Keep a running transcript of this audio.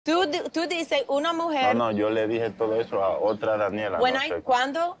Tú dices una mujer. No, yo le dije todo eso a otra Daniela.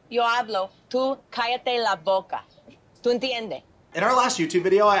 Cuando yo hablo, tú cállate la boca. ¿Tú entiendes? In our last YouTube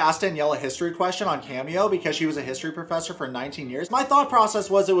video, I asked Danielle a history question on Cameo because she was a history professor for 19 years. My thought process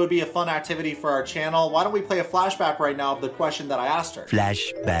was it would be a fun activity for our channel. Why don't we play a flashback right now of the question that I asked her?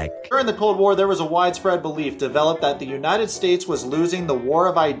 Flashback. During the Cold War, there was a widespread belief developed that the United States was losing the war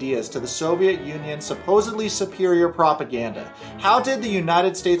of ideas to the Soviet Union's supposedly superior propaganda. How did the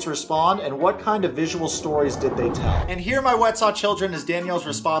United States respond, and what kind of visual stories did they tell? And here, my Yourwetsock children, is Danielle's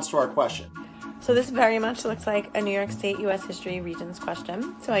response to our question. So this very much looks like a New York State U.S. History Regions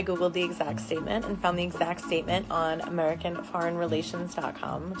question. So I Googled the exact statement and found the exact statement on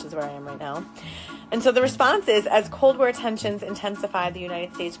AmericanForeignRelations.com, which is where I am right now. And so the response is, as Cold War tensions intensified, the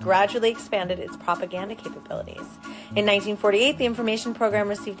United States gradually expanded its propaganda capabilities. In 1948, the information program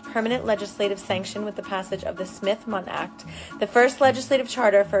received permanent legislative sanction with the passage of the Smith-Mundt Act, the first legislative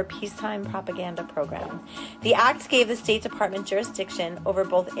charter for a peacetime propaganda program. The act gave the State Department jurisdiction over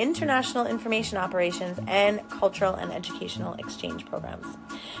both international information operations and cultural and educational exchange programs.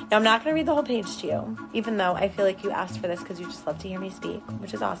 Now, I'm not going to read the whole page to you, even though I feel like you asked for this because you just love to hear me speak,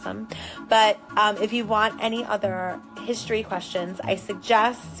 which is awesome. But if you want any other history questions, I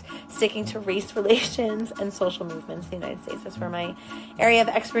suggest sticking to race relations and social movements in the United States. That's where my area of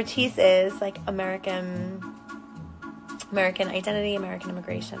expertise is, like American identity, American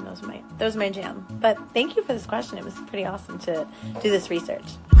immigration. Those are my jam. But thank you for this question. It was pretty awesome to do this research.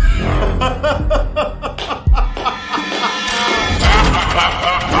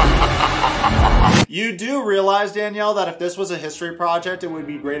 You do realize, Danielle, that if this was a history project, it would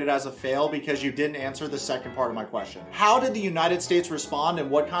be graded as a fail because you didn't answer the second part of my question. How did the United States respond, and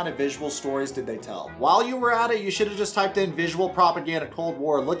what kind of visual stories did they tell? While you were at it, you should have just typed in visual propaganda Cold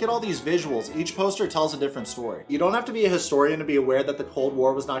War. Look at all these visuals. Each poster tells a different story. You don't have to be a historian to be aware that the Cold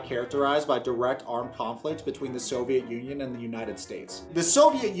War was not characterized by direct armed conflict between the Soviet Union and the United States. The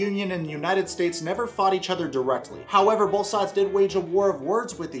Soviet Union and the United States never fought each other directly. However, both sides did wage a war of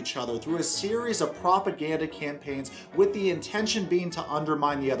words with each other through a series of propaganda campaigns with the intention being to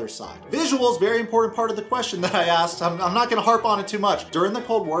undermine the other side. Visuals, very important part of the question that I asked. I'm not going to harp on it too much. During the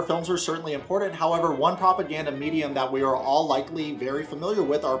Cold War, films were certainly important. However, one propaganda medium that we are all likely very familiar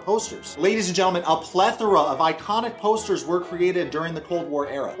with are posters. Ladies and gentlemen, a plethora of iconic posters were created during the Cold War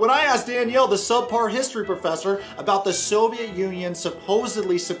era. When I asked Danielle, the subpar history professor, about the Soviet Union's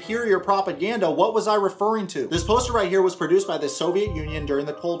supposedly superior propaganda, what was I referring to? This poster right here was produced by the Soviet Union during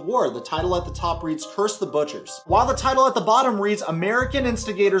the Cold War. The title at the top reads "Curse the Butchers," while the title at the bottom reads "American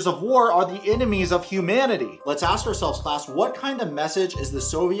instigators of war are the enemies of humanity." Let's ask ourselves, class, what kind of message is the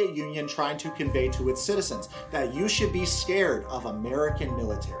Soviet Union trying to convey to its citizens? That you should be scared of American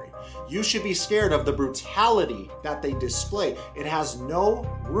military. You should be scared of the brutality that they display. It has no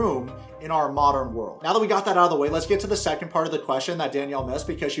room in our modern world. Now that we got that out of the way, let's get to the second part of the question that Danielle missed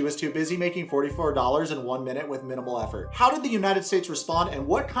because she was too busy making $44 in 1 minute with minimal effort. How did the United States respond, and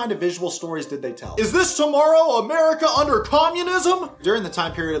what kind of visual stories did they tell? Is this tomorrow America under communism? During the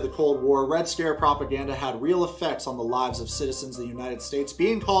time period of the Cold War, Red Scare propaganda had real effects on the lives of citizens of the United States.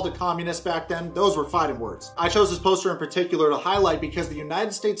 Being called a communist back then, those were fighting words. I chose this poster in particular to highlight because the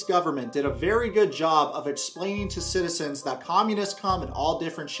United States government did a very good job of explaining to citizens that communists come in all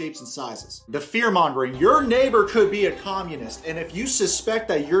different shapes and sizes. The fear-mongering, your neighbor could be a communist, and if you suspect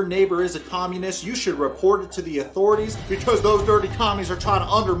that your neighbor is a communist, you should report it to the authorities because those dirty commies are trying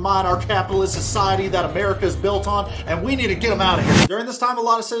to undermine our capitalist society that America is built on, and we need to get them out of here. During this time, a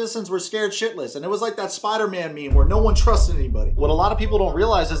lot of citizens were scared shitless, and it was like that Spider-Man meme where no one trusted anybody. What a lot of people don't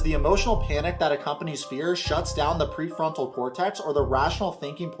realize is the emotional panic that accompanies fear shuts down the prefrontal cortex, or the rational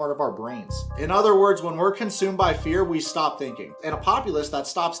thinking part of our brains. In other words, when we're consumed by fear, we stop thinking. And a populace that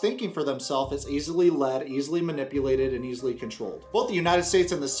stops thinking for themselves is easily led, easily manipulated, and easily controlled. Both the United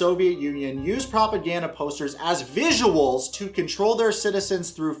States and the Soviet Union used propaganda posters as visuals to control their citizens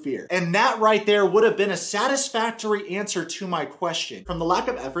through fear. And that right there would have been a satisfactory answer to my question. From the lack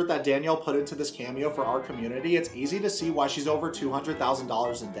of effort that Danielle put into this cameo for our community, it's easy to see why she's over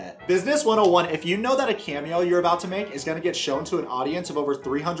 $200,000 in debt. Business 101, if you know that a cameo you're about to make is going to get shown to an audience of over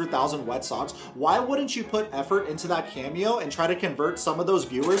 300,000 Yourwetsocks, why wouldn't you put effort into that cameo and try to convert some of those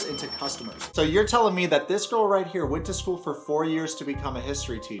viewers into customers? So you're telling me that this girl right here went to school for 4 years to become a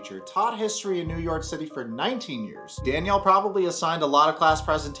history teacher, taught history in New York City for 19 years. Danielle probably assigned a lot of class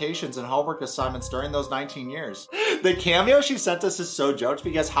presentations and homework assignments during those 19 years. The cameo she sent us is so joked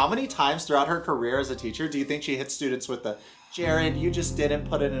because how many times throughout her career as a teacher do you think she hit students with the Jared, you just didn't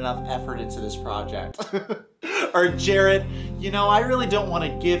put in enough effort into this project. Or Jared, you know, I really don't want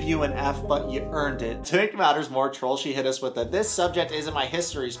to give you an F, but you earned it. To make matters more, Troll, she hit us with that this subject isn't my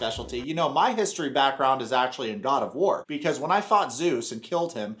history specialty. You know, my history background is actually in God of War, because when I fought Zeus and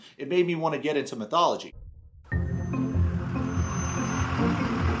killed him, it made me want to get into mythology.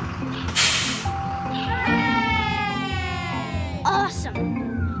 Awesome.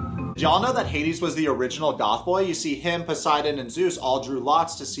 Y'all know that Hades was the original goth boy? You see, him, Poseidon, and Zeus all drew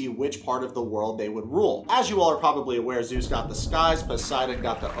lots to see which part of the world they would rule. As you all are probably aware, Zeus got the skies, Poseidon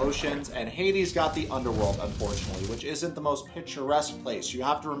got the oceans, and Hades got the underworld, unfortunately, which isn't the most picturesque place. You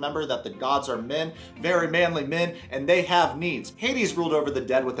have to remember that the gods are men, very manly men, and they have needs. Hades ruled over the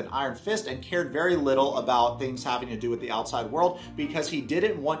dead with an iron fist and cared very little about things having to do with the outside world because he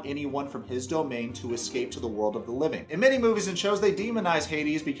didn't want anyone from his domain to escape to the world of the living. In many movies and shows, they demonize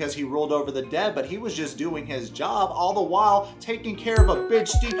Hades because he ruled over the dead, but he was just doing his job, all the while taking care of a big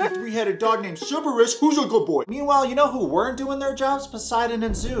stinky three-headed dog named Cerberus, who's a good boy. Meanwhile, you know who weren't doing their jobs? Poseidon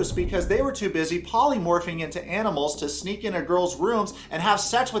and Zeus, because they were too busy polymorphing into animals to sneak into girls' rooms and have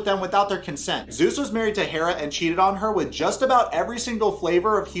sex with them without their consent. Zeus was married to Hera and cheated on her with just about every single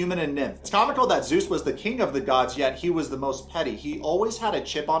flavor of human and nymph. It's comical that Zeus was the king of the gods, yet he was the most petty. He always had a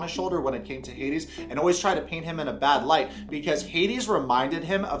chip on his shoulder when it came to Hades and always tried to paint him in a bad light because Hades reminded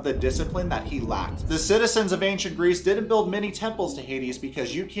him of the discipline that he lacked. The citizens of ancient Greece didn't build many temples to Hades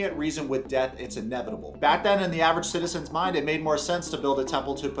because you can't reason with death, it's inevitable. Back then, in the average citizen's mind, it made more sense to build a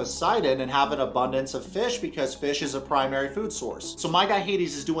temple to Poseidon and have an abundance of fish because fish is a primary food source. So my guy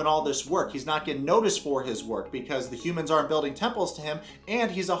Hades is doing all this work. He's not getting noticed for his work because the humans aren't building temples to him,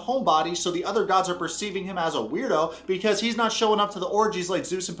 and he's a homebody, so the other gods are perceiving him as a weirdo because he's not showing up to the orgies like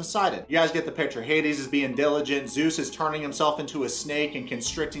Zeus and Poseidon. You guys get the picture. Hades is being diligent, Zeus is turning himself into a snake and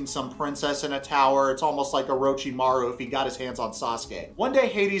constricting some princess in a tower. It's almost like Orochimaru if he got his hands on Sasuke. One day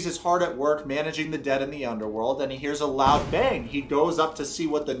Hades is hard at work managing the dead in the underworld and he hears a loud bang. He goes up to see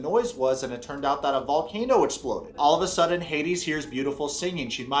what the noise was and it turned out that a volcano exploded. All of a sudden Hades hears beautiful singing.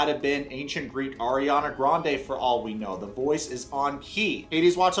 She might have been ancient Greek Ariana Grande for all we know. The voice is on key.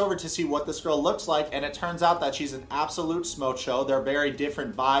 Hades walks over to see what this girl looks like and it turns out that she's an absolute smoke show. They're very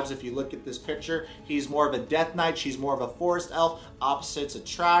different vibes. If you look at this picture, he's more of a death knight, she's more of a forest elf. Opposites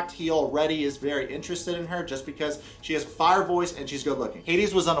attract. He already is very interested in her just because she has a fire voice and she's good looking.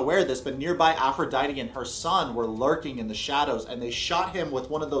 Hades was unaware of this, but nearby Aphrodite and her son were lurking in the shadows and they shot him with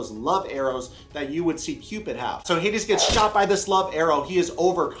one of those love arrows that you would see Cupid have. So Hades gets shot by this love arrow. He is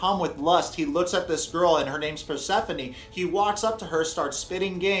overcome with lust. He looks at this girl and her name's Persephone. He walks up to her, starts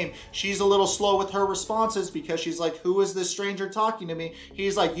spitting game. She's a little slow with her responses because she's like, who is this stranger talking to me?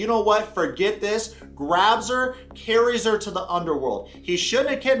 He's like, you know what? Forget this. Grabs her, carries her to the underworld. He shouldn't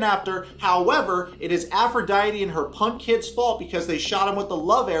have kidnapped her. However, it is Aphrodite and her punk kid's fault because they shot him with the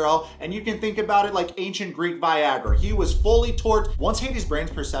love arrow, and you can think about it like ancient Greek Viagra. He was fully torqued. Once Hades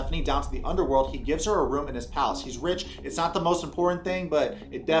brings Persephone down to the underworld, he gives her a room in his palace. He's rich. It's not the most important thing, but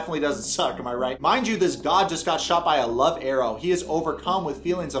it definitely doesn't suck, am I right? Mind you, this god just got shot by a love arrow. He is overcome with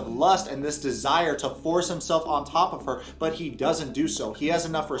feelings of lust and this desire to force himself on top of her, but he doesn't do so. He has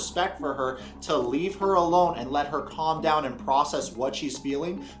enough respect for her to leave her alone and let her calm down and process what she's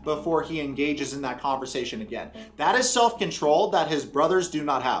feeling before he engages in that conversation again. That is self-control that his brothers do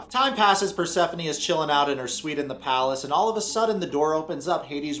not have. Time passes, Persephone is chilling out in her suite in the palace, and all of a sudden the door opens up.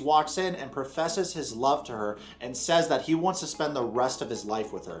 Hades walks in and professes his love to her and says that he wants to spend the rest of his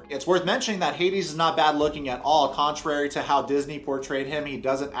life with her. It's worth mentioning that Hades is not bad looking at all. Contrary to how Disney portrayed him, he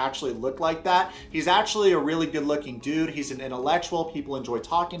doesn't actually look like that. He's actually a really good looking dude. He's an intellectual. People enjoy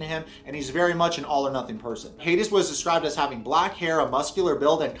talking to him, and he's very much an all or nothing person. Hades was described as having black hair, a muscular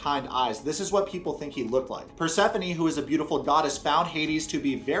build, and kind eyes. This is what people think he looked like. Persephone, who is a beautiful goddess, found Hades to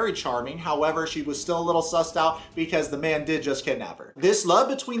be very charming. However, she was still a little sussed out because the man did just kidnap her. This love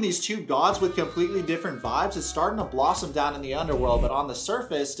between these two gods with completely different vibes is starting to blossom down in the underworld, but on the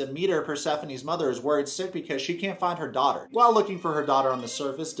surface, Demeter, Persephone's mother, is worried sick because she can't find her daughter. While looking for her daughter on the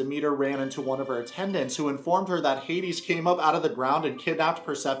surface, Demeter ran into one of her attendants who informed her that Hades came up out of the ground and kidnapped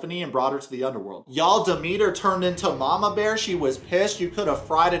Persephone and brought her to the underworld. Y'all, Demeter turned into Mama Bear. She was pissed. You could have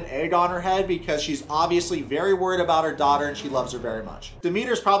fried an egg on her head because she's obviously very worried about her daughter and she loves her very much.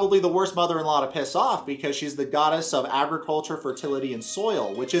 Demeter's probably the worst mother-in-law to piss off because she's the goddess of agriculture, fertility, and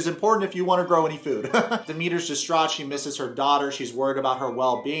soil, which is important if you want to grow any food. Demeter's distraught. She misses her daughter. She's worried about her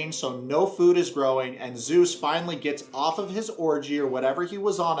well-being, so no food is growing, and Zeus finally gets off of his orgy or whatever he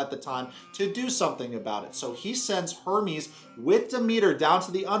was on at the time to do something about it. So he sends Hermes with Demeter down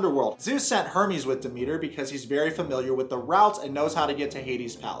to the underworld. Zeus sent Hermes with Demeter because he's very familiar with the routes and knows how to get to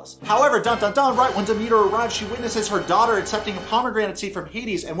Hades' palace. However, dun dun dun, right when Demeter arrives, she witnesses her daughter accepting a pomegranate seed from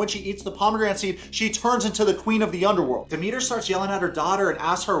Hades, and when she eats the pomegranate seed, she turns into the queen of the underworld. Demeter starts yelling at her daughter and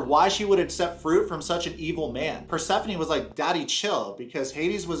asks her why she would accept fruit from such an evil man. Persephone was like, "Daddy, chill," because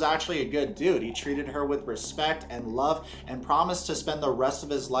Hades was actually a good dude. He treated her with respect and love and promised to spend the rest of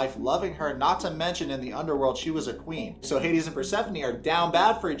his life loving her, not to mention in the underworld she was a queen. So Hades and Persephone are down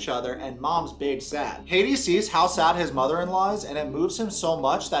bad for each other, and mom's big sad. Hades sees how sad his mother-in-law is, and it moves him so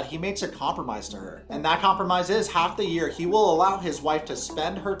much that he makes a compromise to her. And that compromise is half the year he will allow his wife to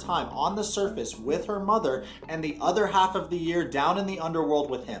spend her time on the surface with her mother, and the other half of the year down in the underworld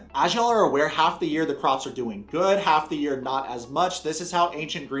with him. As y'all are aware, half the year the crops are doing good, half the year not as much. This is how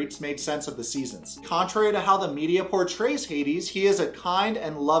ancient Greeks made sense of the seasons. Contrary to how the media portrays Hades, he is a kind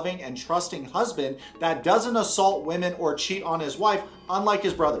and loving and trusting husband that doesn't assault women or cheat on his wife, unlike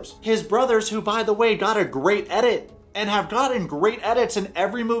his brothers. His brothers, who by the way got a great edit and have gotten great edits in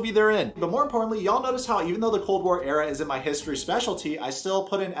every movie they're in. But more importantly, y'all notice how even though the Cold War era isn't my history specialty, I still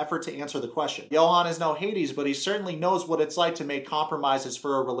put in effort to answer the question. Yohan is no Hades, but he certainly knows what it's like to make compromises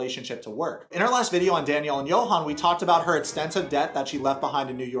for a relationship to work. In our last video on Danielle and Yohan, we talked about her extensive debt that she left behind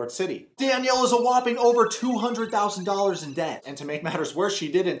in New York City. Danielle is a whopping over $200,000 in debt. And to make matters worse, she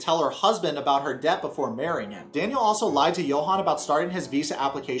didn't tell her husband about her debt before marrying him. Danielle also lied to Yohan about starting his visa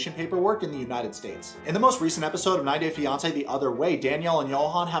application paperwork in the United States. In the most recent episode of Fiancé The Other Way, Danielle and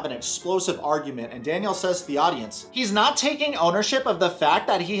Yohan have an explosive argument, and Danielle says to the audience, he's not taking ownership of the fact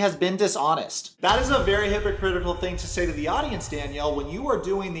that he has been dishonest. That is a very hypocritical thing to say to the audience, Danielle, when you are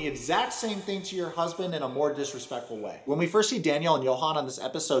doing the exact same thing to your husband in a more disrespectful way. When we first see Danielle and Yohan on this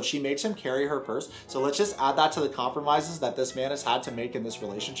episode, she makes him carry her purse, so let's just add that to the compromises that this man has had to make in this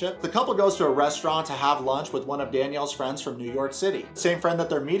relationship. The couple goes to a restaurant to have lunch with one of Danielle's friends from New York City. Same friend that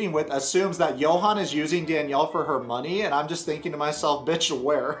they're meeting with assumes that Yohan is using Danielle for her money, and I'm just thinking to myself, bitch,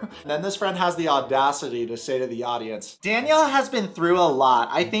 where? And then this friend has the audacity to say to the audience, Danielle has been through a lot.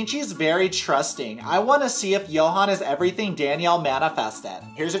 I think she's very trusting. I want to see if Yohan is everything Danielle manifested.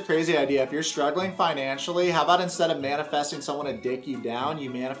 Here's a crazy idea. If you're struggling financially, how about instead of manifesting someone to dick you down, you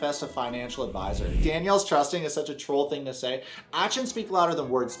manifest a financial advisor? Danielle's trusting is such a troll thing to say. Actions speak louder than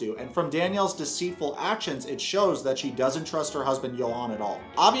words do, and from Danielle's deceitful actions, it shows that she doesn't trust her husband Yohan at all.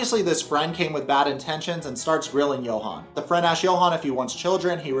 Obviously, this friend came with bad intentions and starts grilling Yohan. The friend asks Yohan if he wants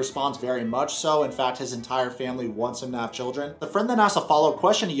children. He responds very much so. In fact, his entire family wants him to have children. The friend then asks a follow-up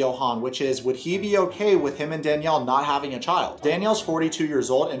question to Yohan, which is, would he be okay with him and Danielle not having a child? Danielle's 42 years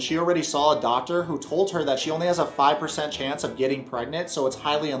old, and she already saw a doctor who told her that she only has a 5% chance of getting pregnant, so it's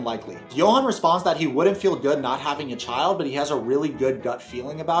highly unlikely. Yohan responds that he wouldn't feel good not having a child, but he has a really good gut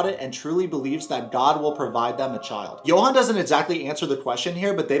feeling about it and truly believes that God will provide them a child. Yohan doesn't exactly answer the question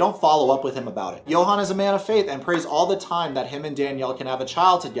here, but they don't follow up with him about it. Yohan is a man of faith and prays all the time that him and Danielle can have a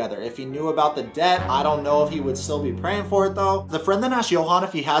child together. If he knew about the debt, I don't know if he would still be praying for it though. The friend then asks Yohan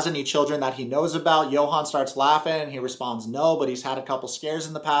if he has any children that he knows about. Yohan starts laughing and he responds no, but he's had a couple scares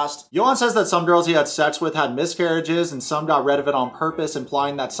in the past. Yohan says that some girls he had sex with had miscarriages and some got rid of it on purpose,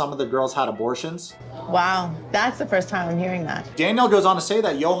 implying that some of the girls had abortions. Wow, that's the first time I'm hearing that. Danielle goes on to say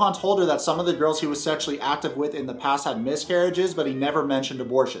that Yohan told her that some of the girls he was sexually active with in the past had miscarriages, but he never mentioned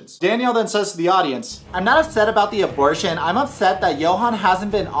abortions. Danielle then says to the audience, I'm not upset about the abortion. I'm upset that Yohan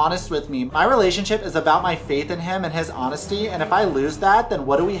hasn't been honest with me. My relationship is about my faith in him and his honesty, and if I lose that, then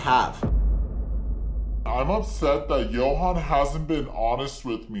what do we have? I'm upset that Yohan hasn't been honest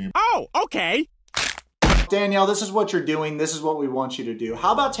with me. Oh, okay. Danielle, this is what you're doing. This is what we want you to do.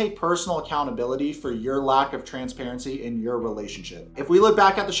 How about take personal accountability for your lack of transparency in your relationship? If we look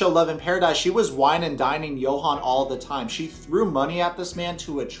back at the show Love in Paradise, she was wine and dining Yohan all the time. She threw money at this man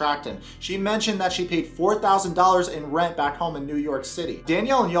to attract him. She mentioned that she paid $4,000 in rent back home in New York City.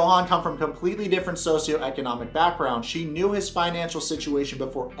 Danielle and Yohan come from completely different socioeconomic backgrounds. She knew his financial situation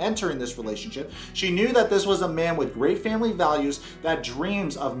before entering this relationship. She knew that this was a man with great family values that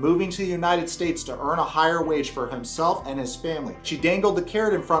dreams of moving to the United States to earn a higher wage for himself and his family. She dangled the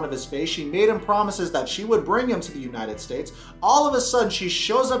carrot in front of his face. She made him promises that she would bring him to the United States. All of a sudden, she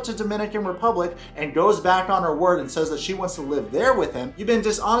shows up to Dominican Republic and goes back on her word and says that she wants to live there with him. You've been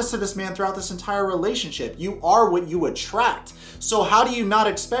dishonest to this man throughout this entire relationship. You are what you attract. So how do you not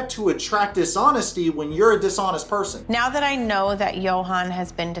expect to attract dishonesty when you're a dishonest person? Now that I know that Yohan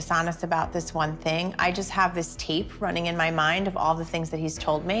has been dishonest about this one thing, I just have this tape running in my mind of all the things that he's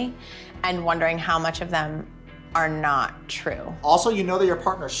told me and wondering how much of them are not true. Also, you know that your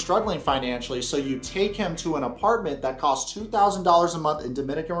partner's struggling financially, so you take him to an apartment that costs $2,000 a month in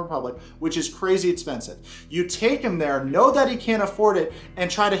Dominican Republic, which is crazy expensive. You take him there, know that he can't afford it, and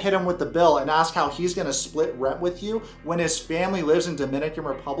try to hit him with the bill and ask how he's gonna split rent with you when his family lives in Dominican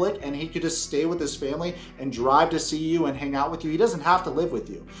Republic and he could just stay with his family and drive to see you and hang out with you. He doesn't have to live with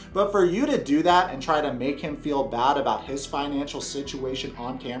you. But for you to do that and try to make him feel bad about his financial situation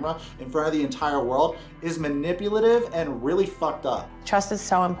on camera in front of the entire world is manipulative and really fucked up. Trust is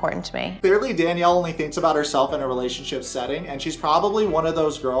so important to me. Clearly, Danielle only thinks about herself in a relationship setting, and she's probably one of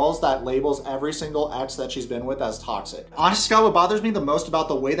those girls that labels every single ex that she's been with as toxic. Honestly, what bothers me the most about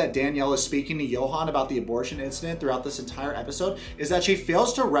the way that Danielle is speaking to Yohan about the abortion incident throughout this entire episode is that she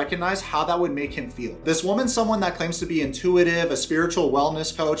fails to recognize how that would make him feel. This woman's someone that claims to be intuitive, a spiritual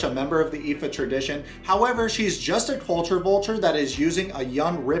wellness coach, a member of the IFA tradition. However, she's just a culture vulture that is using a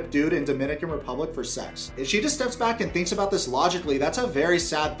young, ripped dude in Dominican Republic for sex. If she just steps back and thinks about this logically, that's a very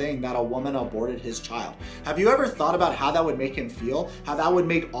sad thing that a woman aborted his child. Have you ever thought about how that would make him feel? How that would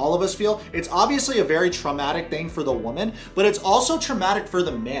make all of us feel? It's obviously a very traumatic thing for the woman, but it's also traumatic for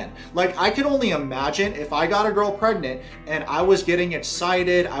the man. Like, I could only imagine if I got a girl pregnant and I was getting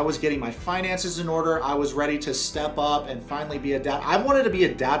excited, I was getting my finances in order, I was ready to step up and finally be a dad. I've wanted to be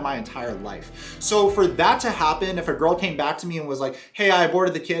a dad my entire life. So for that to happen, if a girl came back to me and was like, hey, I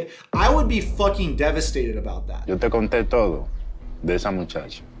aborted the kid, I would be fucking devastated about that. Yo te conté todo de esa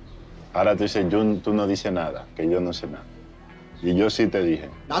muchacha. Ahora tú dices, tú no dices nada, que yo no sé nada. Y yo sí te dije.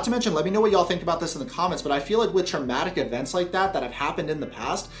 Not to mention, let me know what y'all think about this in the comments, but I feel like with traumatic events like that have happened in the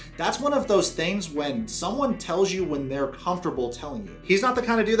past, that's one of those things when someone tells you when they're comfortable telling you. He's not the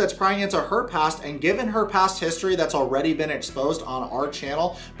kind of dude that's prying into her past, and given her past history that's already been exposed on our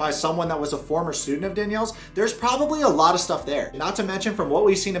channel by someone that was a former student of Danielle's, there's probably a lot of stuff there. Not to mention, from what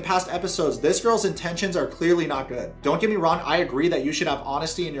we've seen in past episodes, this girl's intentions are clearly not good. Don't get me wrong, I agree that you should have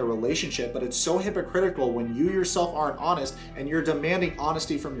honesty in your relationship, but it's so hypocritical when you yourself aren't honest and you're demanding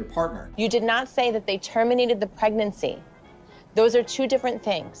honesty from your partner. You did not say that they terminated the pregnancy. Those are two different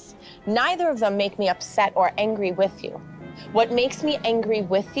things. Neither of them make me upset or angry with you. What makes me angry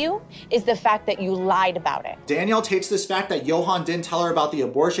with you is the fact that you lied about it. Danielle takes this fact that Yohan didn't tell her about the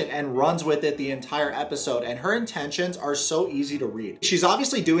abortion and runs with it the entire episode, and her intentions are so easy to read. She's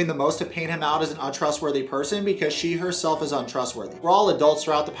obviously doing the most to paint him out as an untrustworthy person because she herself is untrustworthy. We're all adults.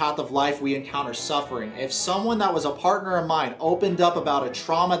 Throughout the path of life, we encounter suffering. If someone that was a partner of mine opened up about a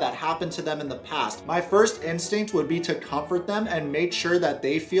trauma that happened to them in the past, my first instinct would be to comfort them and make sure that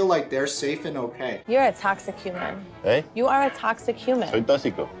they feel like they're safe and okay. You're a toxic human. ¿Eh? You are a toxic human. ¿Soy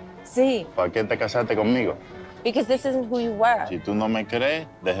tóxico? Sí. ¿Para qué te casaste conmigo? Because this isn't who you were. Si tú no me crees,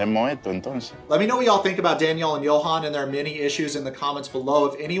 dejemos esto entonces. Let me know what y'all think about Danielle and Yohan and their many issues in the comments below.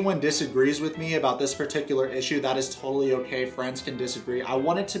 If anyone disagrees with me about this particular issue, that is totally okay. Friends can disagree. I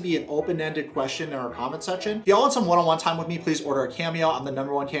want it to be an open-ended question in our comment section. If y'all want some one-on-one time with me, please order a Cameo. I'm the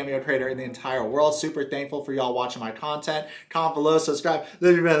 #1 Cameo creator in the entire world. Super thankful for y'all watching my content. Comment below, subscribe,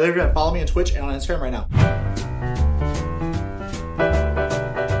 leave your friend, follow me on Twitch and on Instagram right now.